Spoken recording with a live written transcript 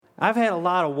I've had a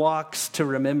lot of walks to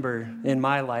remember in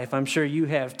my life. I'm sure you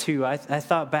have too. I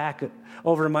thought back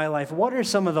over my life. What are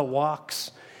some of the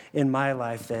walks in my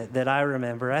life that I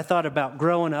remember? I thought about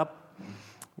growing up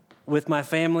with my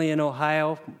family in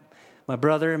Ohio, my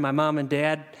brother and my mom and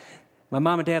dad. My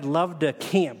mom and dad loved to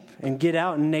camp and get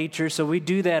out in nature, so we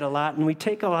do that a lot, and we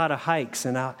take a lot of hikes.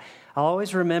 And I'll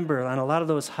always remember on a lot of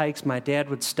those hikes, my dad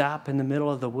would stop in the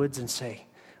middle of the woods and say,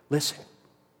 "Listen,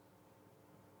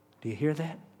 do you hear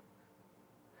that?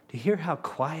 Do you hear how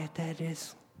quiet that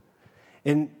is?"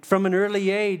 And from an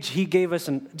early age, he gave us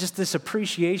just this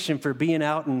appreciation for being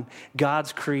out in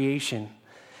God's creation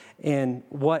and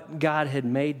what God had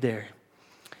made there.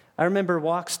 I remember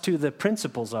walks to the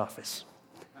principal's office.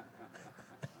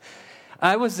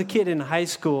 I was the kid in high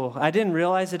school. I didn't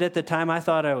realize it at the time. I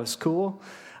thought I was cool.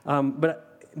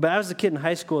 But I was the kid in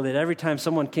high school that every time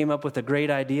someone came up with a great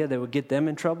idea that would get them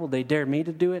in trouble, they dared me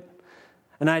to do it.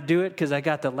 And I'd do it because I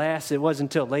got the last. It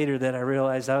wasn't until later that I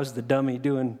realized I was the dummy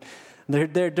doing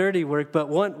their dirty work. But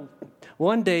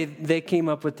one day they came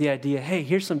up with the idea, hey,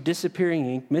 here's some disappearing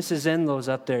ink. Mrs. Enlow's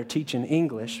up there teaching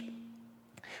English.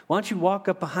 Why don't you walk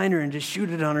up behind her and just shoot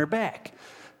it on her back?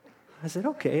 I said,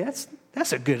 okay,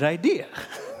 that's a good idea.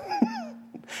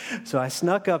 So I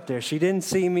snuck up there. She didn't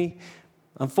see me.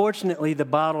 Unfortunately, the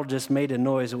bottle just made a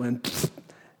noise. It went pfft.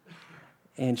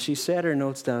 And she sat her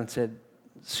notes down and said,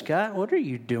 "Scott, what are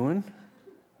you doing?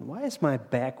 Why is my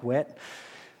back wet?"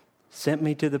 Sent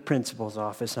me to the principal's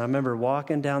office. I remember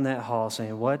walking down that hall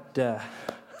saying, what's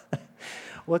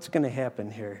going to happen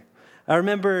here? I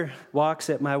remember walks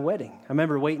at my wedding. I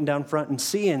remember waiting down front and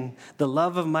seeing the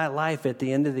love of my life at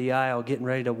the end of the aisle, getting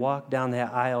ready to walk down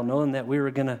that aisle, knowing that we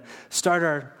were going to start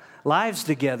our lives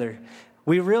together.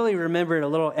 We really remember it a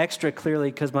little extra clearly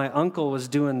because my uncle was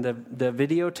doing the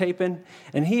videotaping,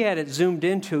 and he had it zoomed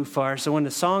in too far. So when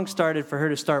the song started for her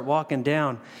to start walking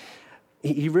down,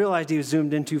 he realized he was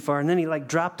zoomed in too far, and then he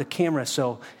dropped the camera.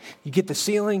 So you get the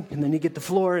ceiling, and then you get the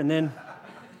floor, and then,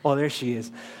 oh, there she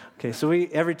is. Okay, so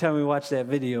every time we watch that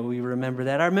video, we remember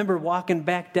that. I remember walking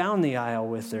back down the aisle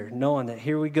with her, knowing that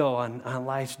here we go on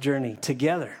life's journey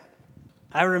together.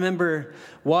 I remember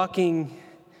walking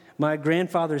my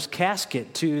grandfather's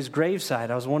casket to his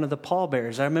graveside. I was one of the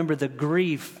pallbearers. I remember the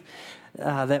grief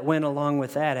that went along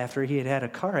with that after he had a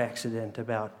car accident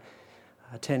about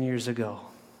 10 years ago.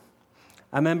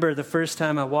 I remember the first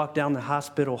time I walked down the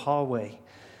hospital hallway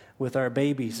with our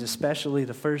babies, especially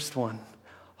the first one,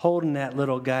 holding that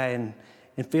little guy and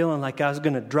feeling like I was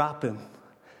going to drop him.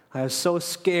 I was so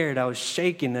scared. I was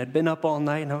shaking. I'd been up all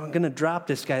night, and I'm going to drop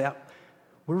this guy.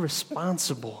 We're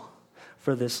responsible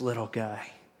for this little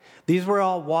guy. These were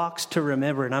all walks to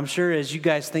remember, and I'm sure as you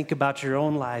guys think about your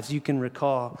own lives, you can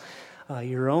recall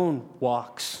your own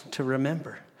walks to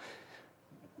remember.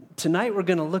 Tonight we're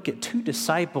going to look at two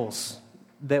disciples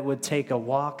that would take a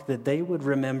walk that they would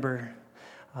remember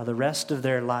the rest of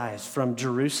their lives, from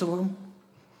Jerusalem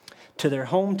to their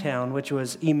hometown, which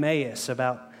was Emmaus,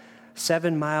 about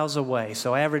 7 miles away.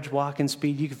 So average walking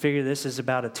speed, you can figure this is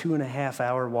about a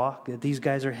 2.5-hour walk that these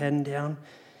guys are heading down.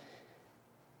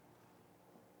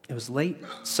 It was late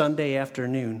Sunday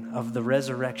afternoon of the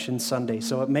Resurrection Sunday.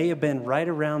 So it may have been right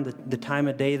around the time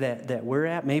of day that we're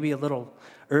at, maybe a little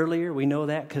earlier. We know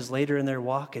that because later in their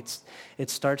walk, it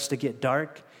starts to get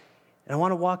dark. And I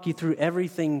want to walk you through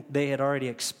everything they had already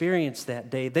experienced that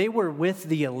day. They were with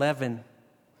the 11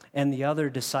 and the other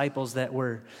disciples that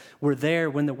were there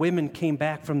when the women came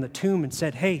back from the tomb and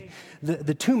said, hey,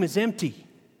 the tomb is empty.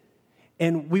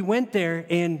 And we went there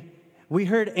and we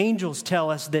heard angels tell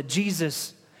us that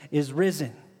Jesus is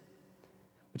risen.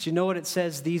 But you know what it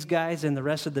says, these guys and the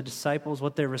rest of the disciples,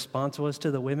 what their response was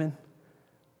to the women?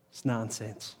 It's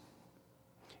nonsense.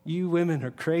 You women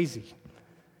are crazy.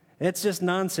 It's just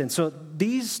nonsense. So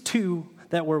these two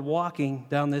that were walking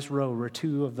down this road were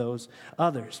two of those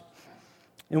others.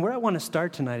 And where I want to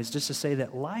start tonight is just to say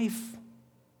that life,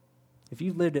 if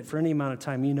you've lived it for any amount of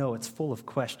time, you know it's full of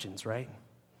questions, right?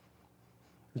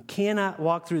 You cannot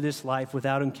walk through this life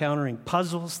without encountering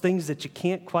puzzles, things that you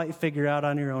can't quite figure out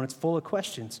on your own. It's full of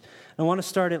questions. I want to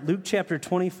start at Luke chapter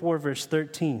 24, verse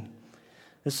 13.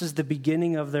 This is the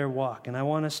beginning of their walk, and I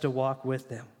want us to walk with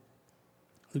them.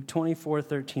 Luke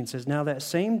 24:13 says, now that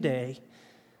same day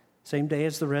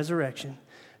as the resurrection,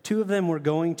 two of them were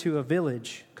going to a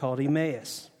village called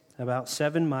Emmaus, about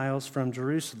 7 miles from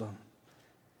Jerusalem.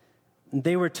 And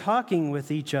they were talking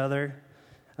with each other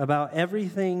about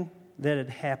everything that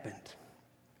had happened.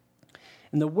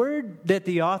 And the word that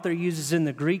the author uses in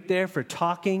the Greek there for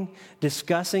talking,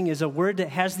 discussing, is a word that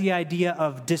has the idea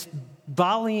of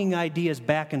volleying ideas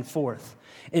back and forth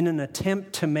in an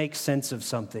attempt to make sense of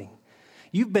something.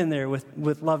 You've been there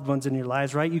with loved ones in your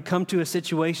lives, right? You come to a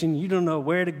situation, you don't know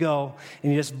where to go,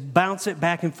 and you just bounce it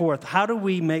back and forth. How do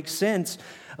we make sense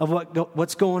of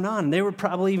what's going on? They were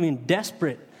probably even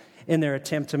desperate in their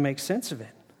attempt to make sense of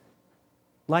it.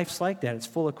 Life's like that. It's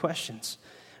full of questions.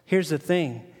 Here's the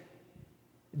thing.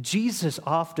 Jesus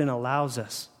often allows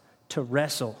us to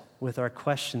wrestle with our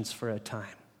questions for a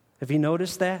time. Have you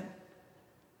noticed that?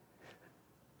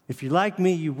 If you're like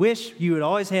me, you wish you would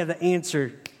always have the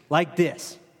answer like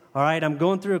this. All right, I'm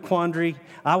going through a quandary.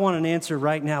 I want an answer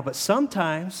right now. But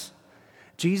sometimes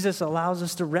Jesus allows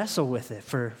us to wrestle with it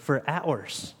for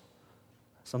hours,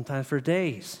 sometimes for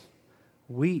days,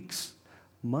 weeks,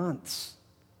 months,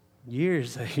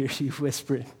 years. I hear you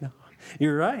whispering. No,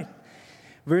 you're right.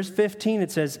 Verse 15,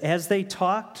 it says, as they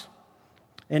talked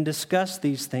and discussed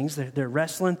these things, they're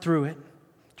wrestling through it,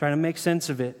 trying to make sense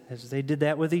of it, as they did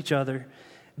that with each other,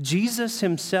 Jesus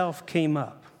himself came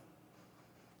up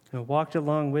and walked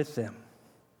along with them.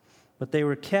 But they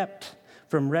were kept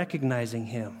from recognizing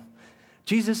him.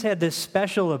 Jesus had this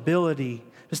special ability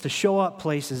just to show up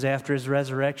places after his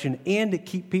resurrection and to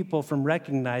keep people from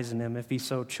recognizing him if he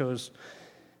so chose.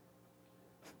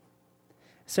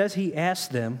 It says he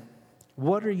asked them,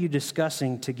 what are you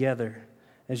discussing together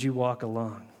as you walk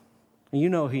along? And you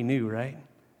know he knew, right?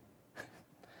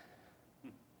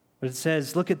 But it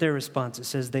says, look at their response. It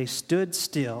says, they stood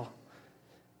still,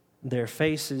 their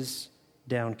faces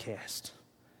downcast.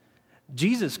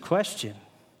 Jesus' question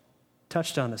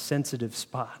touched on a sensitive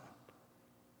spot.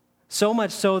 So much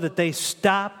so that they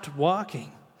stopped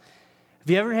walking. Have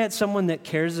you ever had someone that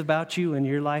cares about you in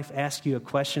your life ask you a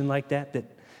question like that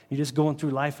you're just going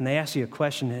through life and they ask you a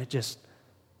question and it just,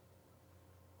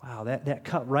 wow, that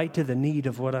cut right to the need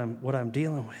of what I'm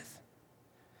dealing with.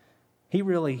 He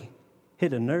really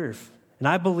hit a nerve. And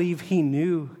I believe he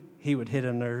knew he would hit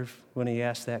a nerve when he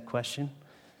asked that question.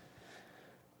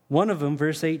 One of them,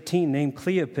 verse 18, named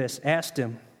Cleopas, asked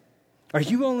him, are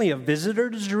you only a visitor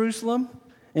to Jerusalem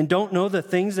and don't know the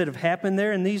things that have happened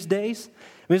there in these days?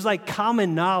 It was like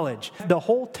common knowledge. The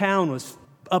whole town was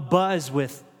abuzz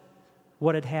with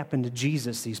what had happened to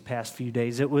Jesus these past few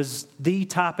days. It was the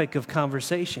topic of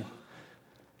conversation.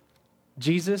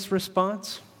 Jesus'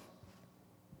 response?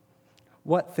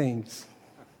 What things?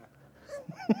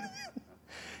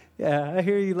 Yeah, I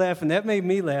hear you laughing. That made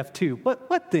me laugh too.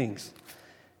 What things?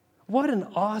 What an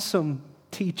awesome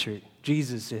teacher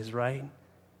Jesus is, right?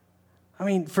 I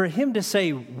mean, for him to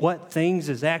say what things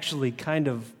is actually kind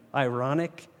of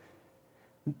ironic.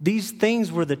 These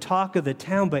things were the talk of the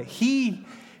town, but he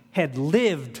had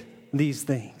lived these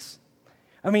things.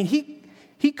 I mean,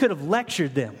 he could have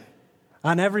lectured them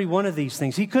on every one of these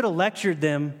things. He could have lectured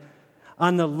them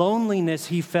on the loneliness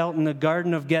he felt in the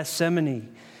Garden of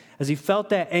Gethsemane as he felt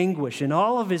that anguish and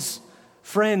all of his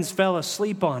friends fell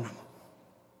asleep on him.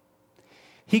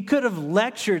 He could have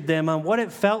lectured them on what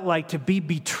it felt like to be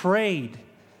betrayed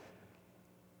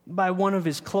by one of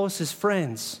his closest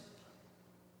friends.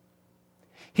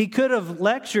 He could have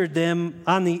lectured them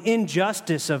on the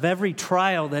injustice of every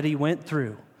trial that he went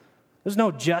through. There's no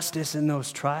justice in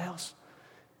those trials.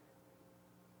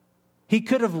 He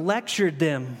could have lectured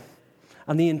them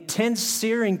on the intense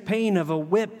searing pain of a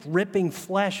whip ripping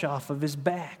flesh off of his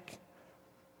back.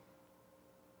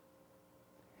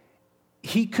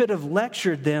 He could have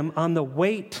lectured them on the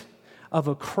weight of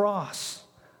a cross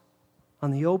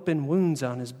on the open wounds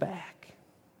on his back.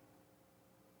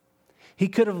 He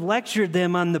could have lectured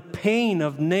them on the pain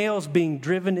of nails being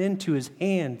driven into his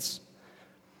hands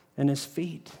and his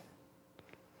feet.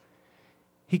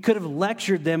 He could have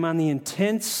lectured them on the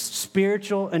intense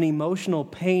spiritual and emotional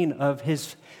pain of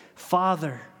his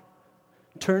father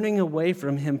turning away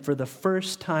from him for the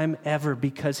first time ever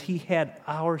because he had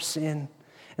our sin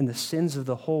and the sins of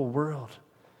the whole world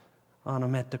on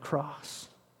him at the cross.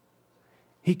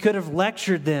 He could have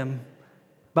lectured them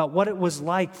about what it was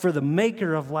like for the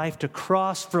maker of life to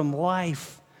cross from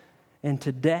life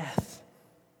into death.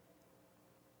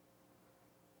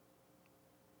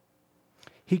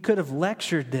 He could have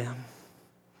lectured them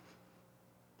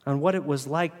on what it was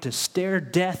like to stare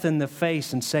death in the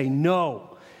face and say,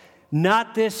 no,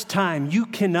 not this time. You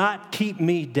cannot keep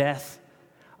me, death.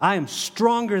 I am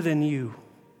stronger than you.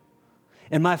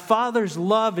 And my Father's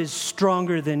love is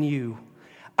stronger than you.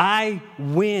 I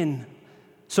win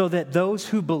so that those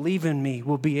who believe in me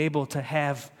will be able to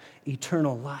have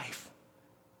eternal life.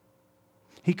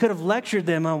 He could have lectured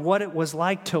them on what it was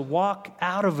like to walk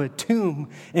out of a tomb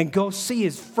and go see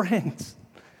his friends.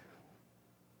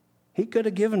 He could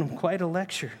have given them quite a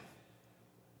lecture.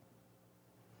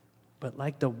 But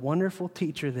like the wonderful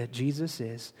teacher that Jesus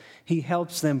is, he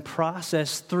helps them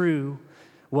process through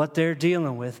what they're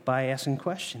dealing with by asking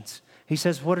questions. He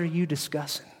says, what are you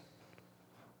discussing?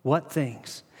 What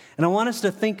things? And I want us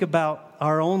to think about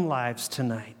our own lives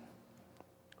tonight.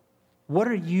 What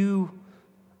are you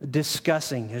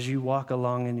discussing as you walk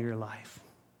along in your life?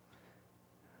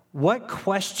 What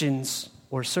questions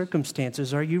or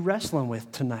circumstances are you wrestling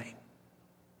with tonight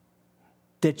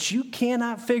that you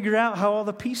cannot figure out how all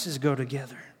the pieces go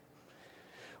together?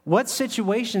 What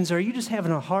situations are you just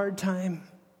having a hard time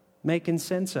making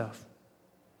sense of?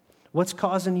 What's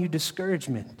causing you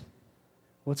discouragement?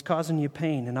 What's causing you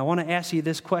pain? And I want to ask you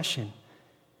this question.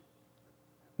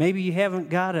 Maybe you haven't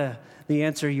got the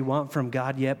answer you want from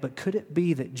God yet, but could it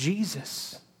be that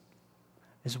Jesus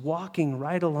is walking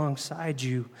right alongside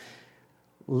you,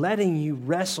 letting you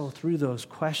wrestle through those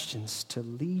questions to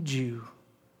lead you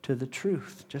to the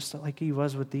truth, just like he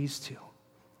was with these two?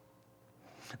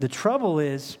 The trouble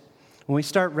is, when we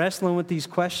start wrestling with these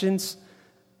questions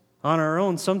on our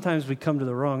own, sometimes we come to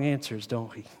the wrong answers,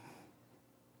 don't we?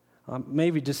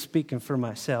 Maybe just speaking for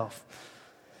myself.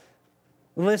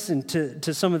 Listen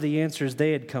to some of the answers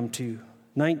they had come to.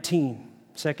 19,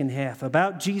 second half.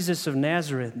 About Jesus of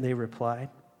Nazareth, they replied.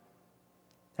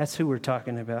 That's who we're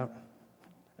talking about.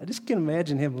 I just can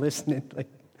imagine him listening. Like,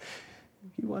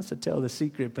 he wants to tell the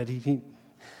secret, but it'd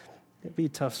be a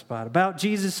tough spot. About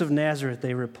Jesus of Nazareth,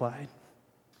 they replied.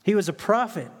 He was a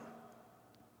prophet,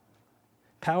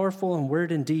 powerful in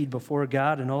word and deed before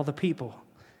God and all the people.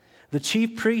 The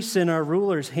chief priests and our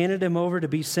rulers handed him over to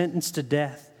be sentenced to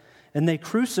death, and they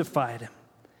crucified him.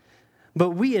 But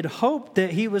we had hoped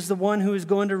that he was the one who was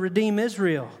going to redeem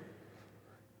Israel.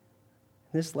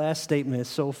 This last statement is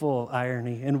so full of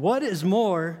irony. And what is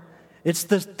more, it's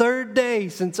the third day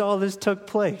since all this took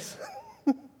place.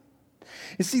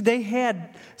 You see, they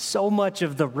had so much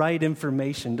of the right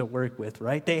information to work with,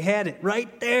 right? They had it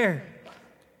right there.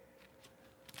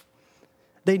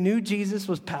 They knew Jesus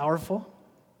was powerful.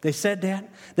 They said that.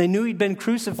 They knew he'd been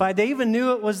crucified. They even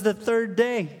knew it was the third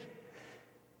day.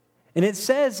 And it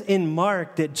says in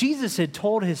Mark that Jesus had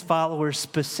told his followers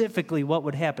specifically what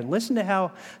would happen. Listen to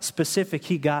how specific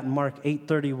he got in Mark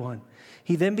 8:31.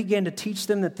 He then began to teach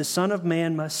them that the Son of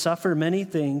Man must suffer many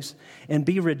things and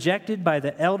be rejected by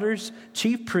the elders,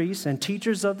 chief priests, and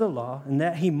teachers of the law, and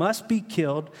that he must be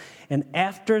killed, and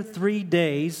after 3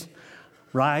 days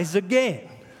rise again.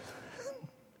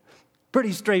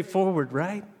 Pretty straightforward,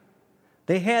 right?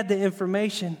 They had the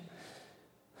information.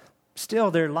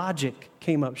 Still, their logic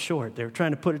came up short. They were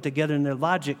trying to put it together, and their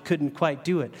logic couldn't quite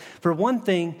do it. For one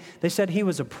thing, they said he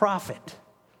was a prophet,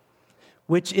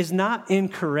 which is not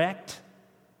incorrect,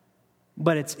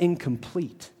 but it's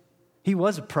incomplete. He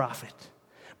was a prophet,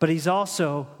 but he's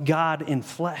also God in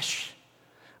flesh,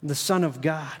 the Son of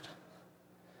God.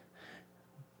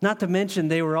 Not to mention,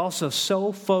 they were also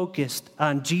so focused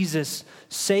on Jesus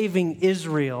saving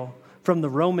Israel from the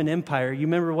Roman Empire. You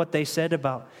remember what they said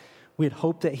about we had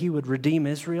hoped that he would redeem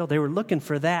Israel? They were looking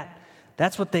for that.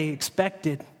 That's what they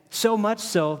expected. So much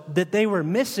so that they were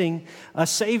missing a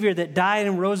Savior that died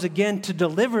and rose again to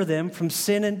deliver them from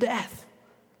sin and death.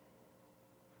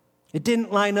 It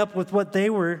didn't line up with what they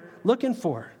were looking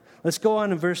for. Let's go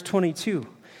on in verse 22.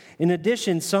 In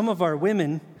addition, some of our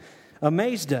women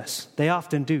amazed us. They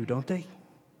often do, don't they?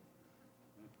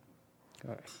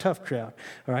 All right, tough crowd.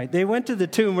 All right, they went to the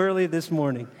tomb early this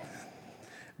morning,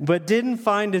 but didn't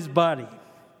find his body.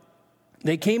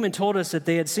 They came and told us that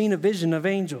they had seen a vision of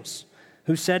angels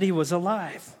who said he was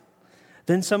alive.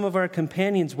 Then some of our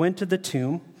companions went to the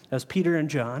tomb, as Peter and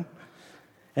John,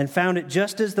 and found it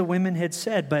just as the women had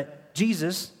said, but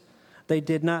Jesus they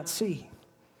did not see.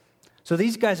 So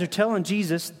these guys are telling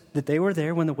Jesus that they were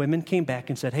there when the women came back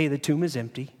and said, hey, the tomb is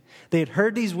empty. They had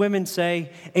heard these women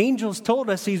say, angels told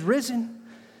us he's risen.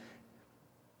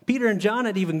 Peter and John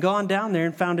had even gone down there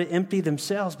and found it empty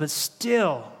themselves, but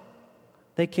still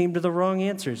they came to the wrong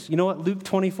answers. You know what Luke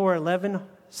 24:11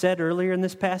 said earlier in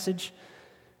this passage?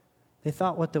 They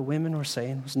thought what the women were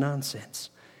saying was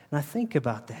nonsense. And I think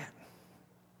about that.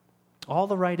 All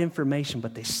the right information,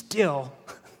 but they still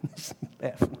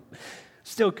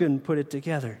couldn't put it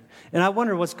together. And I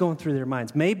wonder what's going through their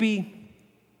minds. Maybe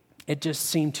it just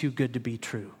seemed too good to be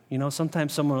true. You know,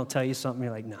 sometimes someone will tell you something,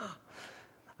 you're like, nah,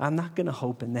 I'm not going to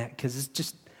hope in that because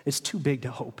it's too big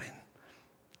to hope in.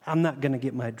 I'm not going to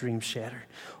get my dreams shattered.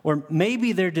 Or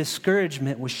maybe their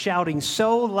discouragement was shouting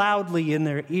so loudly in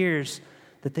their ears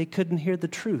that they couldn't hear the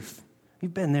truth.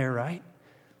 You've been there, right?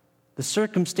 The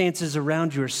circumstances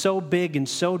around you are so big and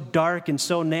so dark and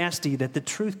so nasty that the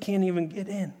truth can't even get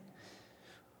in.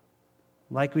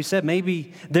 Like we said,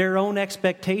 maybe their own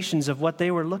expectations of what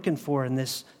they were looking for in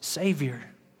this Savior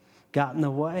got in the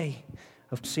way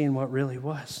of seeing what really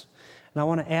was. And I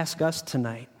want to ask us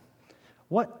tonight,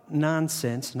 what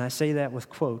nonsense, and I say that with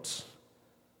quotes,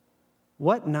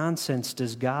 what nonsense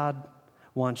does God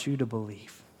want you to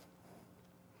believe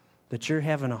that you're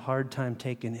having a hard time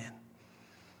taking in?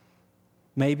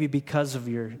 Maybe because of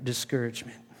your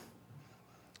discouragement.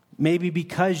 Maybe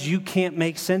because you can't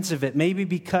make sense of it. Maybe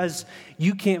because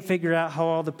you can't figure out how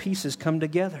all the pieces come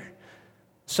together.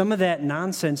 Some of that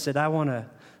nonsense that I want to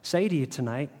say to you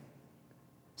tonight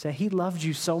is that He loved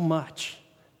you so much.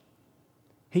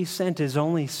 He sent His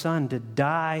only Son to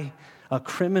die a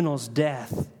criminal's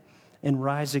death and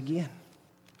rise again.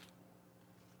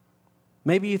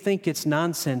 Maybe you think it's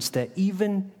nonsense that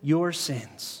even your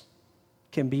sins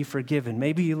can be forgiven.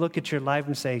 Maybe you look at your life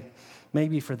and say,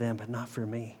 maybe for them, but not for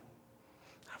me.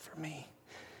 Not for me.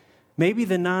 Maybe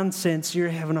the nonsense you're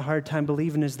having a hard time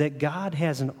believing is that God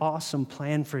has an awesome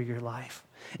plan for your life.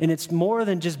 And it's more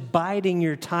than just biding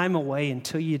your time away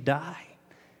until you die.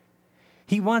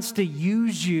 He wants to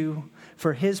use you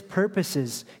for His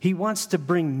purposes. He wants to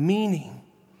bring meaning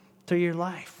to your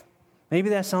life. Maybe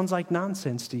that sounds like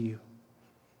nonsense to you.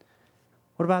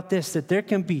 What about this? That there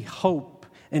can be hope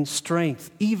and strength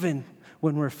even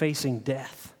when we're facing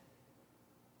death.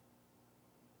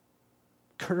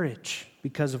 Courage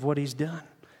because of what He's done.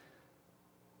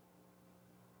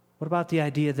 What about the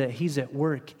idea that He's at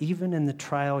work even in the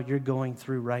trial you're going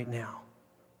through right now?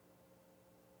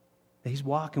 That He's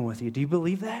walking with you. Do you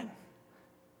believe that?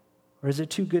 Or is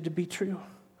it too good to be true?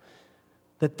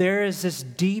 That there is this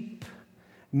deep,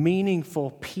 meaningful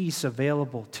peace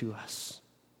available to us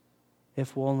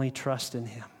if we'll only trust in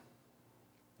Him.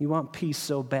 You want peace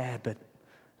so bad, but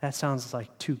that sounds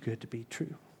like too good to be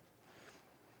true.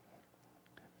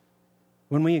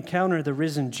 When we encounter the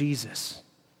risen Jesus,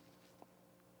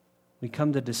 we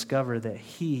come to discover that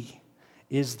He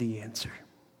is the answer.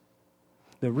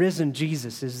 The risen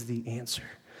Jesus is the answer.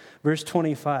 Verse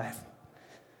 25.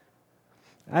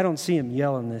 I don't see Him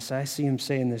yelling this. I see Him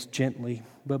saying this gently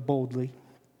but boldly.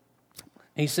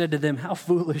 He said to them, "How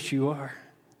foolish you are."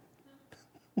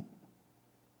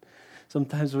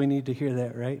 Sometimes we need to hear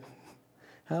that, right?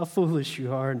 How foolish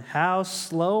you are, and how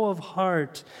slow of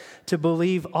heart to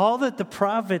believe all that the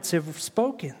prophets have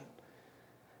spoken.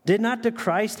 Did not the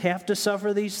Christ have to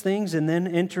suffer these things and then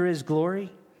enter His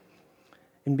glory?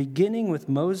 And beginning with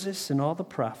Moses and all the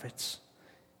prophets,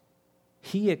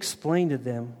 He explained to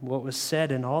them what was said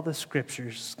in all the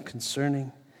scriptures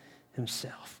concerning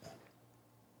Himself.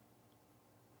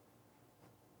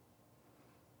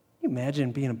 Can you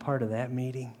imagine being a part of that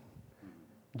meeting?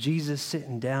 Jesus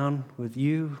sitting down with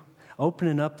you,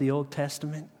 opening up the Old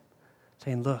Testament,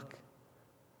 saying, look,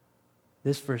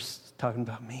 this verse is talking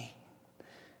about me.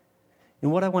 And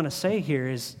what I want to say here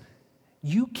is,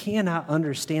 you cannot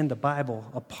understand the Bible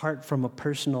apart from a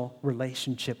personal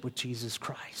relationship with Jesus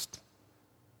Christ.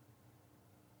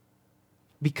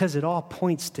 Because it all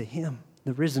points to Him,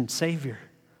 the risen Savior.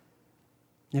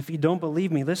 And if you don't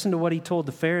believe me, listen to what He told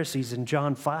the Pharisees in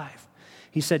John 5.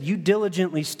 He said, "You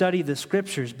diligently study the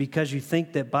Scriptures because you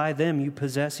think that by them you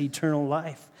possess eternal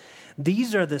life.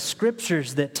 These are the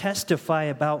Scriptures that testify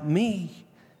about me.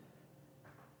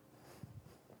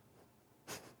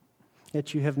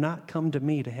 Yet you have not come to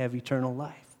me to have eternal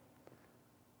life."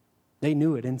 They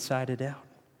knew it inside and out,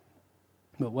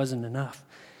 but it wasn't enough.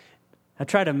 I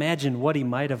try to imagine what He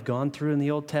might have gone through in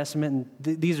the Old Testament,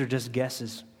 and these are just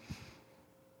guesses.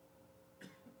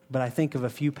 But I think of a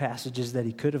few passages that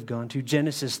He could have gone to.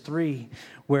 Genesis 3,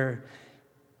 where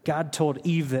God told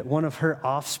Eve that one of her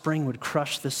offspring would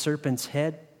crush the serpent's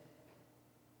head.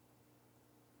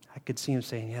 I could see Him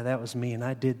saying, yeah, that was me, and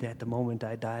I did that the moment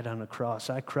I died on the cross.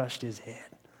 I crushed his head.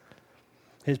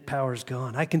 His power's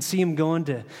gone. I can see Him going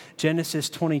to Genesis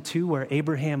 22, where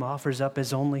Abraham offers up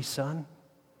his only son.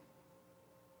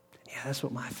 Yeah, that's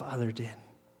what my father did.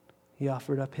 He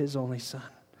offered up his only son.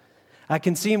 I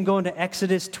can see Him going to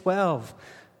Exodus 12,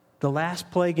 the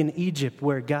last plague in Egypt,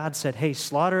 where God said, hey,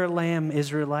 slaughter a lamb,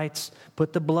 Israelites,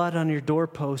 put the blood on your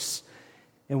doorposts,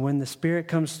 and when the Spirit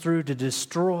comes through to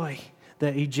destroy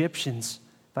the Egyptians,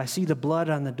 if I see the blood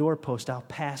on the doorpost, I'll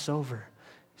pass over.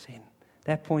 Saying,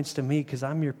 that points to me because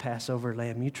I'm your Passover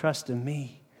lamb. You trust in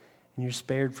me, and you're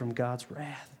spared from God's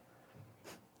wrath.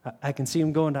 I can see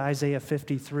Him going to Isaiah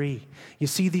 53. You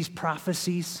see these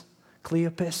prophecies,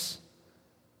 Cleopas?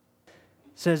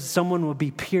 Says someone will be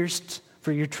pierced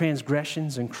for your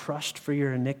transgressions and crushed for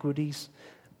your iniquities,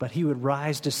 but He would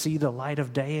rise to see the light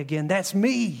of day again. That's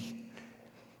me.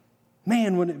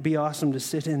 Man, wouldn't it be awesome to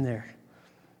sit in there?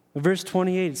 Verse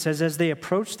 28, it says, as they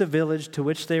approached the village to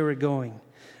which they were going,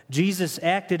 Jesus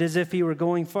acted as if He were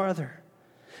going farther.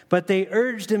 But they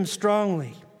urged Him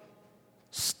strongly,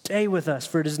 Stay with us,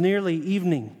 for it is nearly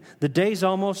evening. The day's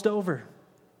almost over.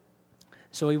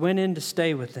 So he went in to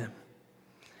stay with them.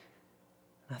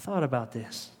 I thought about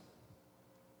this.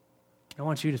 I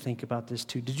want you to think about this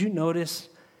too. Did you notice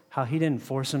how he didn't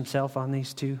force himself on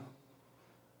these two?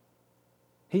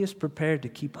 He was prepared to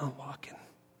keep on walking.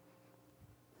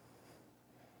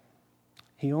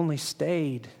 He only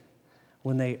stayed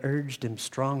when they urged him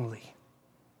strongly.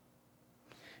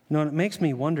 You know, and it makes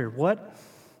me wonder, what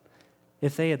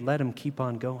if they had let him keep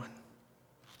on going?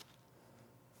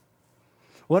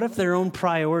 What if their own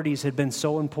priorities had been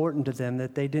so important to them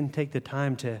that they didn't take the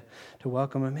time to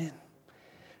welcome him in?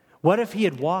 What if he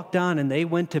had walked on and they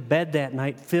went to bed that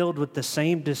night filled with the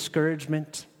same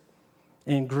discouragement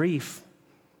and grief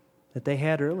that they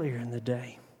had earlier in the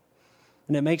day?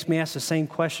 And it makes me ask the same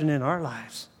question in our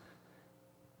lives.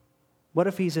 What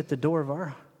if he's at the door of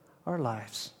our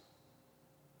lives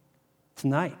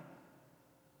tonight?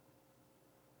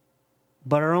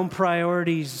 But our own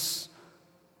priorities,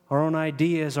 our own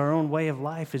ideas, our own way of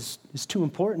life is too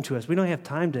important to us. We don't have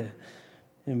time to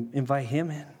invite him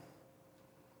in.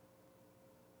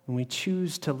 And we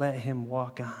choose to let him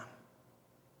walk on.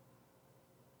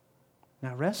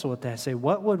 Now wrestle with that. Say,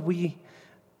 what would we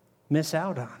miss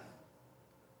out on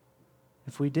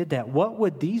if we did that? What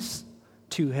would these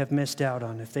two have missed out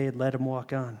on if they had let him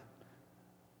walk on?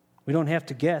 We don't have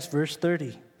to guess. Verse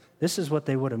 30. This is what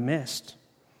they would have missed.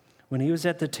 When he was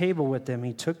at the table with them,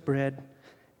 he took bread,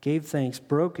 gave thanks,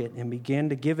 broke it, and began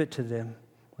to give it to them.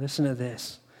 Listen to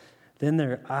this. Then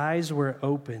their eyes were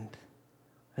opened,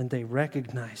 and they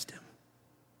recognized him.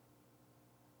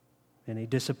 And he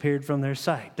disappeared from their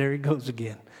sight. There he goes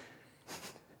again.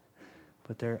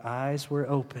 But their eyes were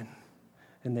open,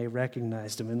 and they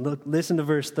recognized him. And look, listen to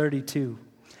verse 32.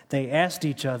 They asked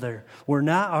each other, were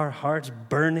not our hearts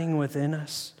burning within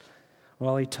us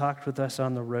while he talked with us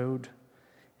on the road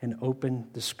and opened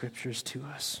the scriptures to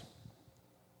us?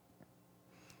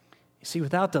 You see,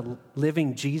 without the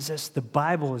living Jesus, the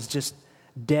Bible is just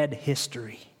dead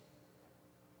history.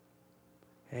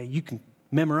 You can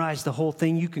memorize the whole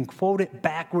thing. You can quote it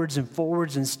backwards and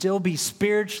forwards and still be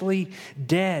spiritually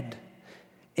dead,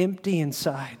 empty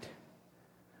inside,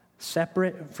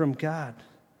 separate from God.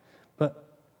 But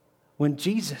when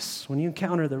you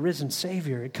encounter the risen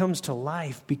Savior, it comes to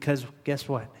life because guess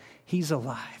what? He's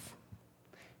alive.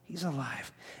 He's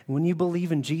alive. And when you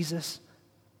believe in Jesus,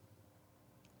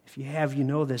 if you have, you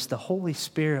know this, the Holy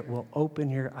Spirit will open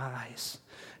your eyes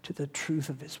to the truth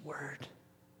of his word.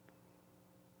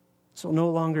 This will no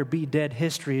longer be dead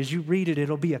history. As you read it,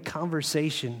 it'll be a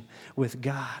conversation with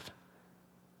God.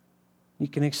 You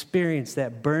can experience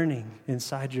that burning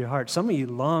inside your heart. Some of you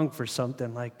long for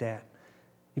something like that.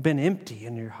 You've been empty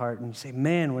in your heart, and you say,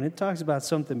 man, when it talks about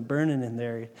something burning in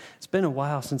there, it's been a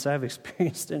while since I've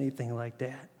experienced anything like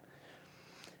that.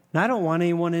 And I don't want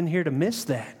anyone in here to miss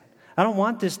that. I don't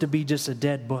want this to be just a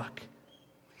dead book.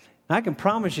 I can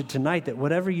promise you tonight that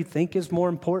whatever you think is more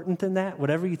important than that,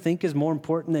 whatever you think is more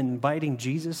important than inviting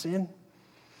Jesus in,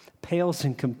 pales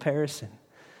in comparison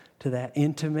to that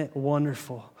intimate,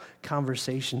 wonderful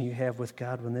conversation you have with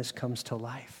God when this comes to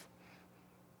life.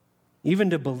 Even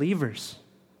to believers.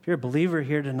 If you're a believer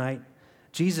here tonight,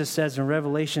 Jesus says in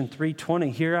Revelation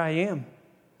 3:20, here I am.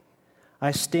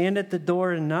 I stand at the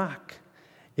door and knock.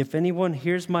 If anyone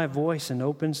hears my voice and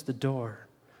opens the door,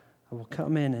 I will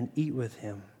come in and eat with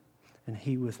him and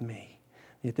he with me.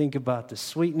 You think about the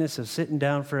sweetness of sitting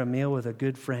down for a meal with a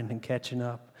good friend and catching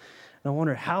up. And I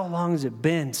wonder, how long has it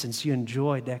been since you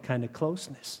enjoyed that kind of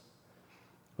closeness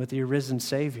with your risen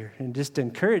Savior? And just to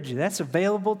encourage you, that's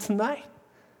available tonight.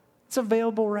 It's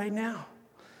available right now.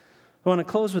 I want to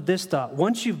close with this thought.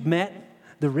 Once you've met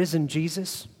the risen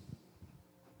Jesus,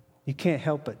 you can't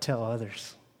help but tell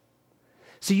others.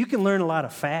 See, you can learn a lot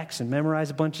of facts and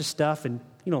memorize a bunch of stuff, and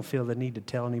you don't feel the need to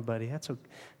tell anybody. It's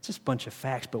just a bunch of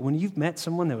facts. But when you've met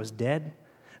someone that was dead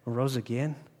and rose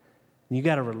again, and you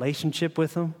got a relationship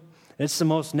with them, it's the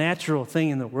most natural thing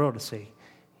in the world to say,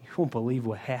 you won't believe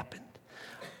what happened.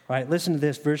 All right, listen to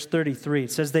this, verse 33.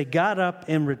 It says, they got up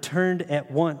and returned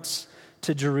at once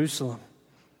to Jerusalem.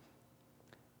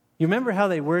 You remember how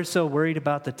they were so worried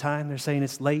about the time? They're saying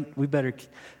it's late, we better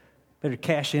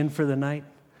cash in for the night.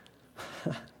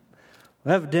 Well,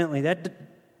 evidently,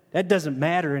 that doesn't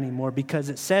matter anymore because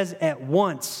it says at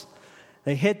once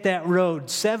they hit that road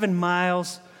 7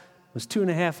 miles. It was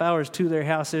 2.5 hours to their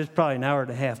house. It was probably an hour and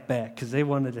a half back because they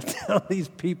wanted to tell these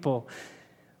people,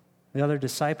 the other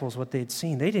disciples, what they'd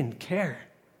seen. They didn't care.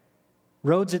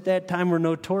 Roads at that time were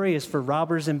notorious for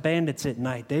robbers and bandits at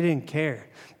night. They didn't care.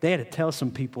 They had to tell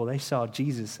some people they saw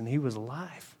Jesus and he was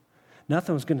alive.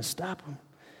 Nothing was going to stop them.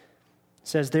 It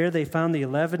says, there they found the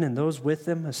 11 and those with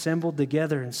them assembled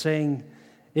together and saying,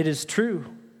 it is true.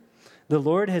 The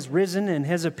Lord has risen and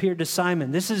has appeared to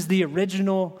Simon. This is the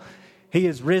original, he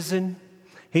is risen.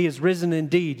 He is risen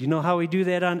indeed. You know how we do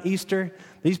that on Easter?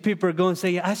 These people are going to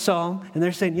say, yeah, I saw him. And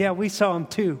they're saying, yeah, we saw him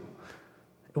too.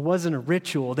 It wasn't a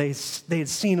ritual. They had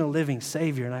seen a living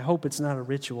Savior, and I hope it's not a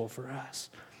ritual for us.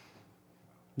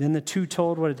 Then the two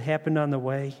told what had happened on the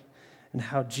way and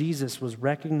how Jesus was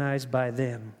recognized by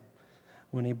them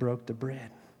when he broke the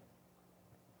bread.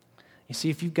 You see,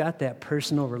 if you've got that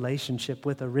personal relationship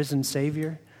with a risen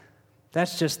Savior,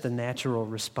 that's just the natural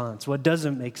response. What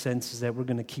doesn't make sense is that we're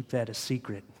going to keep that a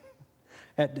secret.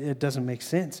 It doesn't make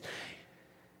sense.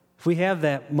 If we have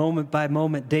that moment by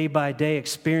moment, day by day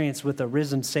experience with a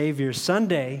risen Savior,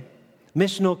 Sunday,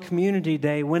 Missional Community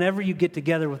Day, whenever you get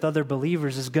together with other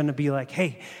believers, is going to be like,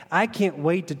 hey, I can't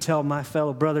wait to tell my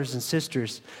fellow brothers and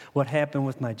sisters what happened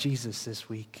with my Jesus this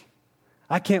week.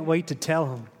 I can't wait to tell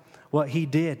them what he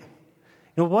did.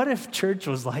 You know, what if church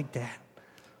was like that?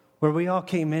 Where we all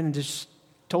came in and just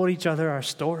told each other our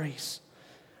stories.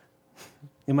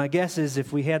 And my guess is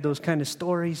if we had those kind of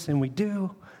stories, and we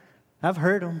do, I've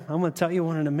heard them. I'm going to tell you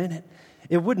one in a minute.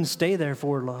 It wouldn't stay there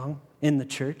for long in the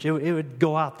church. It would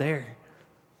go out there.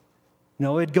 You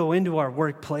know, it'd go into our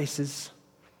workplaces.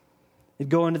 It'd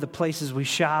go into the places we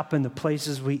shop and the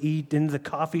places we eat, into the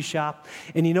coffee shop.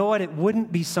 And you know what? It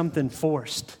wouldn't be something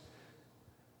forced.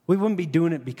 We wouldn't be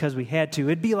doing it because we had to.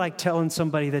 It'd be like telling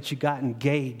somebody that you got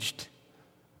engaged,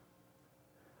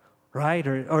 right?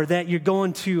 Or that you're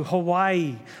going to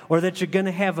Hawaii, or that you're going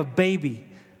to have a baby.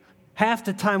 Half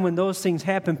the time when those things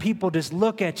happen, people just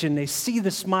look at you and they see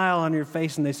the smile on your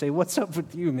face and they say, what's up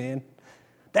with you, man?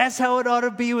 That's how it ought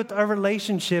to be with our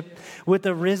relationship with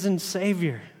the risen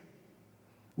Savior.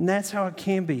 And that's how it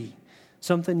can be.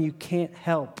 Something you can't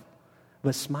help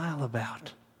but smile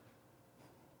about.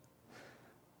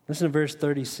 Listen to verse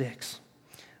 36.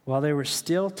 While they were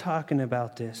still talking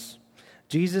about this,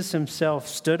 Jesus himself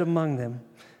stood among them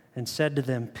and said to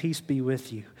them, peace be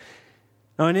with you.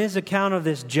 Now, in his account of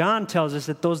this, John tells us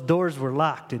that those doors were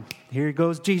locked. And here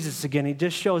goes Jesus again. He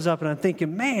just shows up, and I'm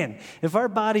thinking, man, if our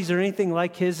bodies are anything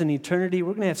like his in eternity,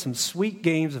 we're going to have some sweet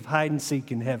games of hide and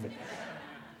seek in heaven.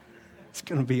 It's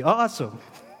going to be awesome.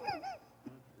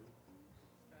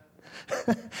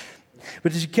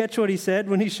 But did you catch what he said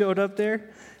when he showed up there?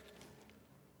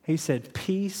 He said,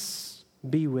 peace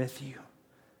be with you.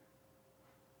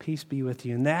 Peace be with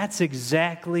you. And that's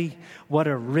exactly what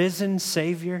a risen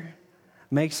Savior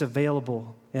makes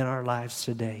available in our lives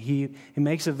today. He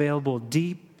makes available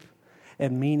deep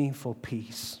and meaningful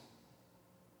peace.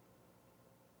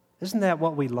 Isn't that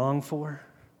what we long for?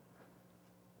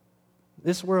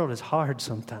 This world is hard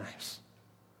sometimes.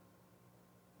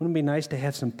 Wouldn't it be nice to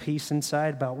have some peace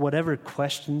inside about whatever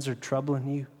questions are troubling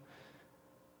you?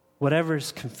 Whatever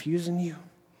is confusing you?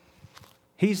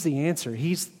 He's the answer.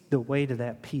 He's the way to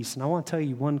that peace. And I want to tell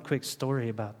you one quick story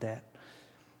about that.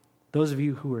 Those of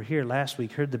you who were here last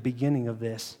week heard the beginning of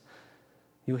this.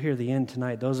 You'll hear the end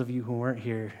tonight. Those of you who weren't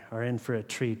here are in for a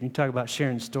treat. You talk about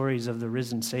sharing stories of the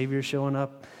risen Savior showing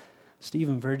up. Steve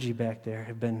and Virgie back there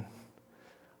have been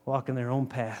walking their own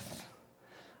path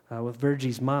with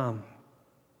Virgie's mom.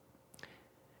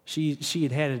 She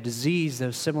had had a disease that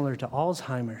was similar to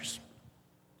Alzheimer's.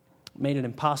 It made it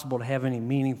impossible to have any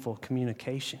meaningful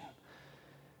communication.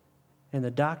 And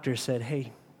the doctor said,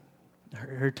 hey,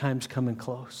 her time's coming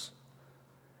close.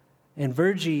 And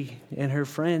Virgie and her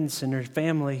friends and her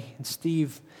family and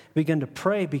Steve began to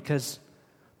pray because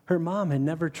her mom had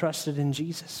never trusted in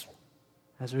Jesus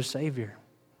as her Savior.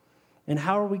 And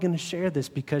how are we going to share this?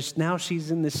 Because now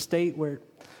she's in this state where,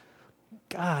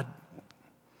 God.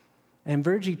 And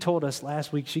Virgie told us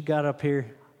last week, she got up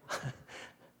here.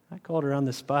 I called her on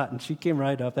the spot and she came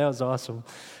right up. That was awesome.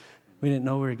 We didn't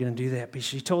know we were going to do that. But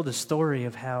she told a story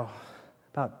of how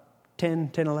about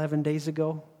 11 days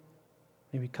ago,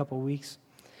 maybe a couple weeks,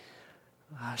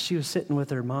 she was sitting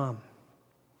with her mom.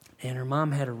 And her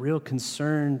mom had a real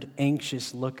concerned,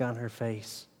 anxious look on her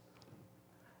face.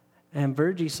 And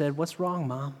Virgie said, what's wrong,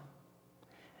 Mom?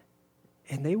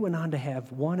 And they went on to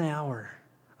have 1 hour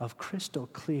of crystal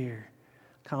clear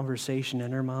conversation.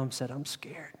 And her mom said, I'm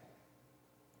scared.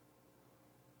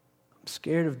 I'm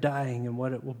scared of dying and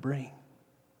what it will bring.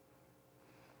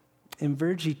 And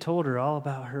Virgie told her all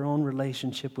about her own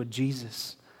relationship with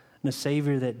Jesus and a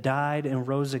Savior that died and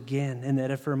rose again. And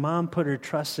that if her mom put her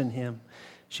trust in him,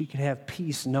 she could have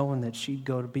peace knowing that she'd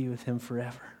go to be with him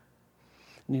forever.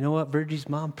 And you know what? Virgie's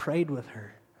mom prayed with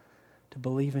her to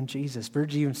believe in Jesus.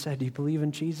 Virgie even said, do you believe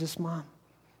in Jesus, Mom?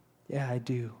 Yeah, I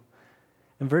do.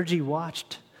 And Virgie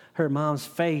watched her mom's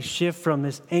face shift from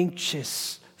this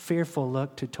anxious, fearful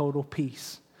look to total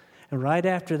peace. And right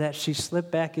after that, she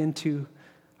slipped back into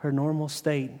her normal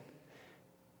state.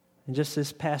 And just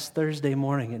this past Thursday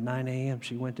morning at 9 a.m.,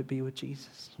 she went to be with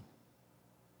Jesus.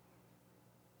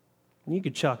 And you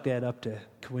could chalk that up to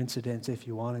coincidence if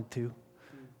you wanted to.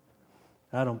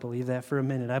 I don't believe that for a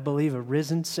minute. I believe a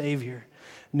risen Savior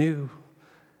knew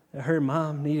that her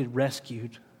mom needed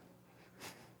rescued.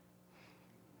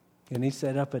 And he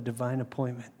set up a divine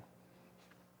appointment.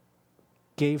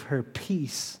 Gave her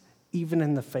peace even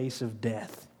in the face of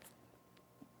death.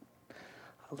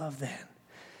 I love that.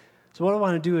 So what I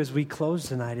want to do as we close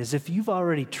tonight is if you've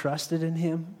already trusted in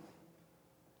him,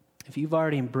 if you've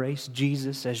already embraced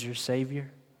Jesus as your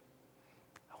Savior,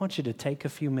 I want you to take a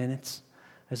few minutes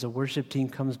as the worship team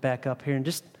comes back up here and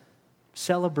just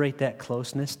celebrate that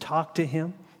closeness. Talk to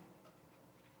him.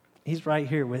 He's right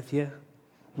here with you.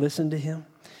 Listen to him.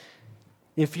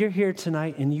 If you're here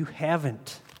tonight and you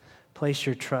haven't placed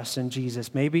your trust in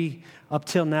Jesus, maybe up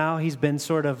till now he's been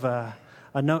sort of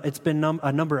it's been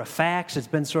a number of facts. It's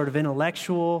been sort of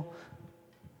intellectual.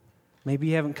 Maybe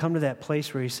you haven't come to that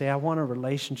place where you say, I want a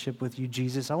relationship with you,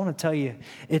 Jesus. I want to tell you,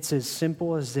 it's as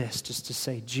simple as this, just to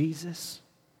say, Jesus,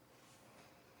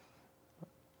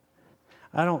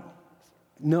 I don't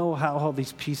know how all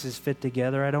these pieces fit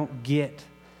together. I don't get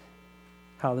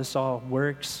how this all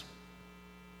works.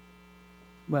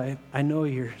 But I know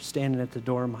you're standing at the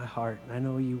door of my heart. And I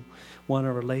know you want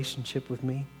a relationship with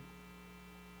me.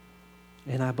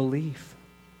 And I believe.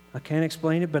 I can't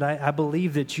explain it, but I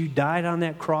believe that you died on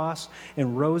that cross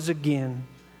and rose again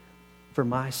for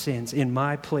my sins in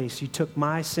my place. You took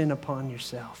my sin upon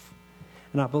yourself.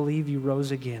 And I believe you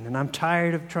rose again. And I'm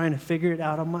tired of trying to figure it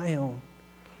out on my own.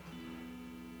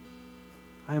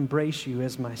 I embrace you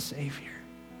as my Savior.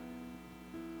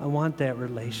 I want that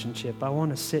relationship. I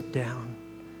want to sit down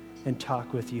and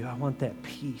talk with you. I want that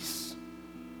peace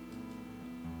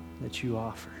that you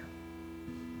offer.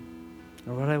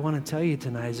 And what I want to tell you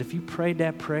tonight is if you prayed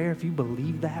that prayer, if you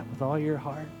believe that with all your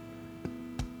heart,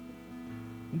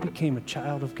 you became a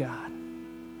child of God.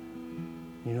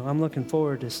 You know, I'm looking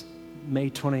forward to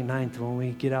May 29th when we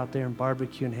get out there and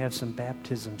barbecue and have some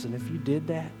baptisms. And if you did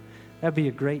that, that'd be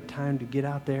a great time to get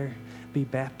out there, be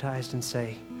baptized, and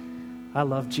say, I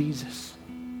love Jesus.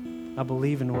 I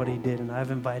believe in what he did, and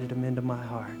I've invited him into my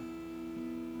heart.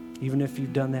 Even if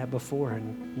you've done that before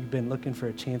and you've been looking for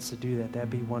a chance to do that,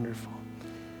 that'd be wonderful.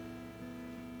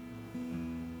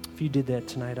 If you did that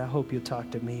tonight, I hope you'll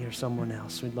talk to me or someone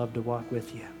else. We'd love to walk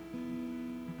with you.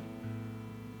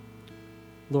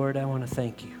 Lord, I want to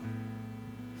thank you.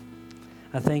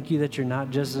 I thank you that you're not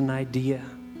just an idea.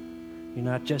 You're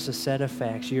not just a set of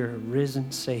facts. You're a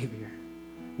risen Savior.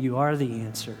 You are the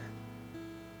answer.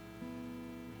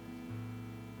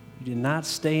 You did not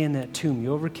stay in that tomb.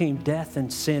 You overcame death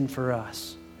and sin for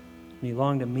us. And you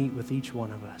long to meet with each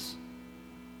one of us.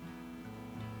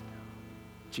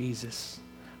 Jesus,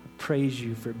 I praise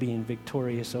you for being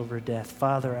victorious over death.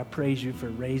 Father, I praise you for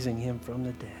raising him from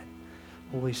the dead.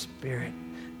 Holy Spirit,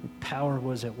 your power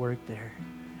was at work there.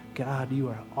 God, you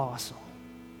are awesome.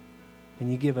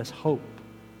 And you give us hope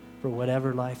for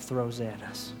whatever life throws at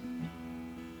us.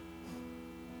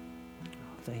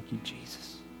 Oh, thank you,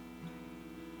 Jesus.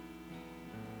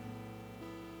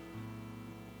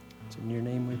 It's in your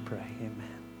name we pray.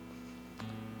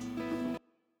 Amen.